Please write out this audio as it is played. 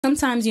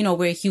Sometimes,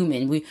 we're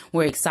human.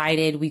 We're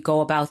excited. We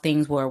go about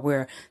things where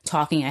we're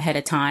talking ahead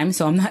of time.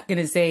 So I'm not going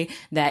to say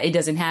that it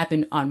doesn't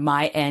happen on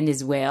my end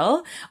as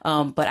well.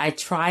 But I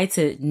try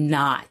to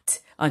not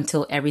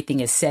until everything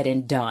is said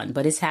and done.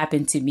 But it's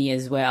happened to me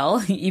as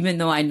well. Even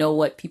though I know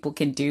what people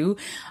can do,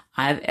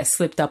 I've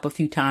slipped up a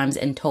few times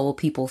and told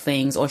people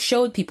things or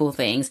showed people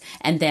things.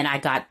 And then I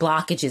got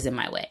blockages in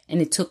my way.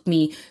 And it took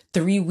me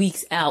 3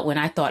 weeks out when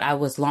I thought I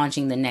was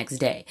launching the next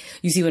day.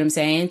 You see what I'm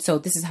saying? So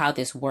this is how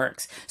this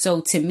works.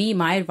 So to me,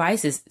 my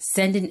advice is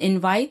send in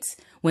invites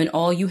when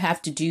all you have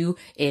to do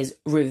is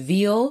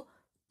reveal,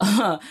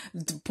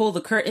 pull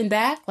the curtain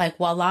back, like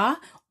voila,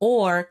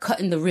 or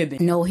cutting the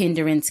ribbon. No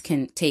hindrance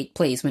can take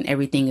place when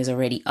everything is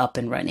already up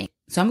and running.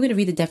 So I'm going to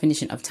read the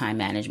definition of time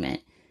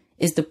management.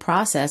 Is the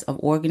process of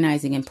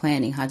organizing and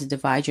planning how to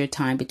divide your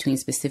time between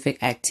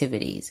specific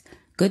activities.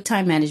 Good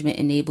time management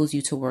enables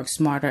you to work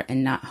smarter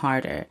and not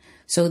harder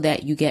so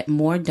that you get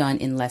more done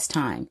in less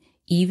time.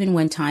 Even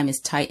when time is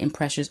tight and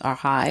pressures are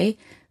high,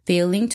 failing